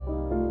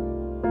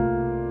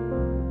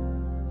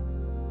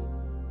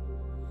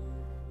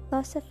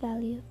loss of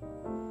value.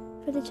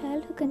 For the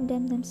child who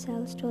condemned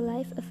themselves to a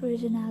life of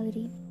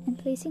originality and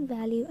placing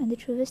value in the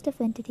truest of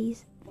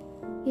entities,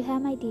 you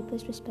have my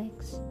deepest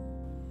respects.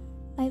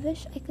 I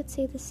wish I could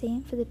say the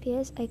same for the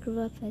peers I grew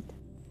up with.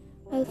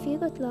 While few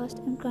got lost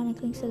in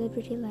chronicling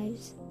celebrity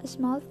lives, a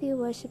small few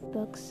worshipped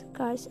books,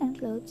 cars, and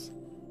clothes,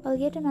 while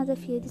yet another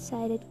few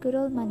decided good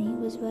old money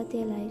was worth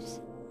their lives.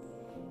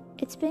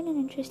 It's been an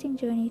interesting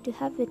journey to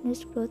have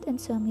witnessed growth in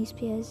so many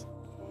peers.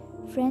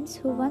 Friends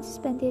who once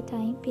spent their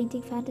time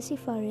painting fantasy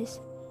forests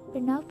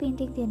were now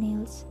painting their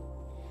nails.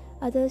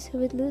 Others who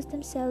would lose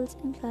themselves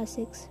in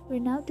classics were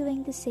now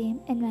doing the same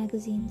in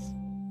magazines.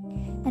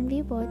 And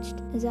we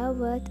watched as our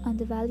worth on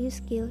the value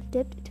scale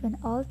dipped to an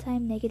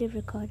all-time negative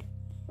record.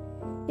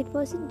 It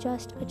wasn't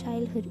just a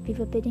childhood we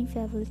were bidding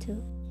farewell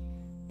to.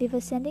 We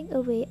were sending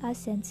away our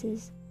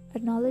senses,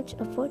 our knowledge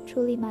of what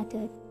truly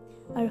mattered,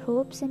 our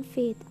hopes and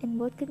faith in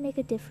what could make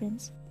a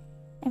difference,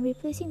 and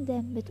replacing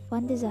them with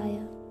one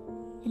desire,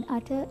 an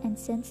utter and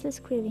senseless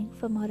craving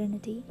for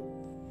modernity.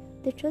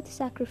 The truth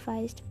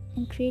sacrificed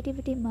and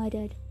creativity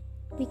murdered,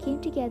 we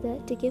came together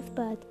to give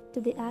birth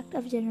to the act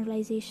of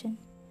generalization,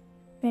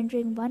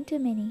 rendering one too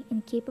many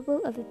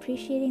incapable of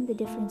appreciating the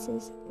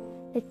differences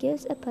that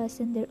gives a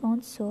person their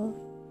own soul.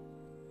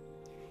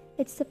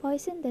 It's the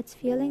poison that's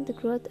fueling the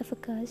growth of a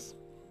curse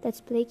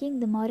that's plaguing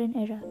the modern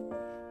era,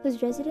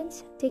 whose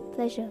residents take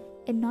pleasure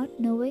in not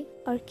knowing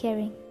or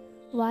caring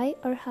why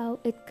or how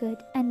it could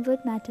and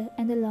would matter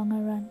in the longer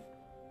run.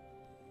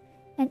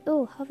 And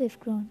oh, how we've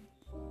grown.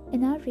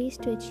 In our race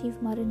to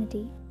achieve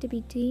modernity, to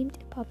be deemed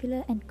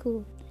popular and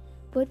cool,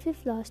 what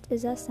we've lost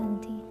is our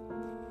sanity.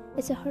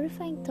 It's a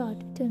horrifying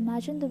thought to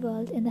imagine the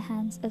world in the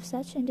hands of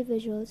such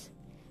individuals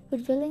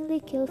who'd willingly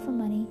kill for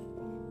money,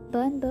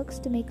 burn books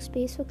to make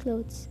space for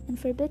clothes, and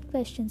forbid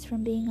questions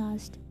from being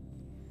asked.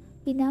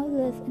 We now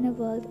live in a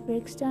world where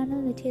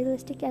external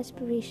materialistic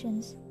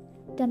aspirations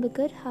dump a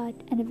good heart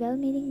and a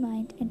well-meaning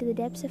mind into the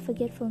depths of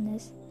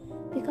forgetfulness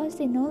because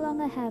they no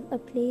longer have a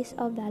place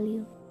of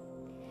value.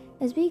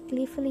 As we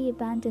gleefully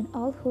abandon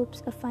all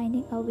hopes of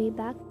finding our way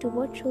back to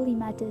what truly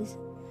matters,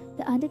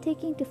 the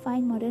undertaking to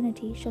find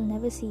modernity shall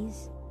never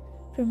cease.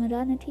 For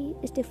modernity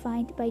is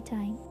defined by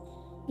time,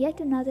 yet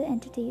another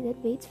entity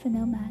that waits for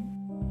no man.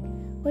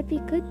 What we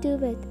could do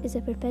with is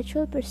a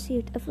perpetual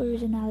pursuit of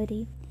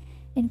originality,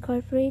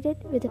 incorporated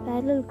with a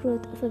parallel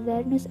growth of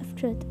awareness of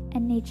truth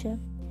and nature,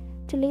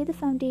 to lay the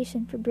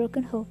foundation for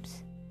broken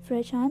hopes, for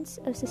a chance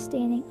of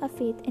sustaining our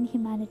faith in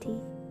humanity.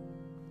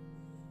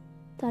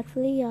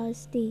 Thoughtfully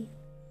yours, D.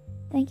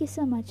 Thank you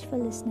so much for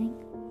listening.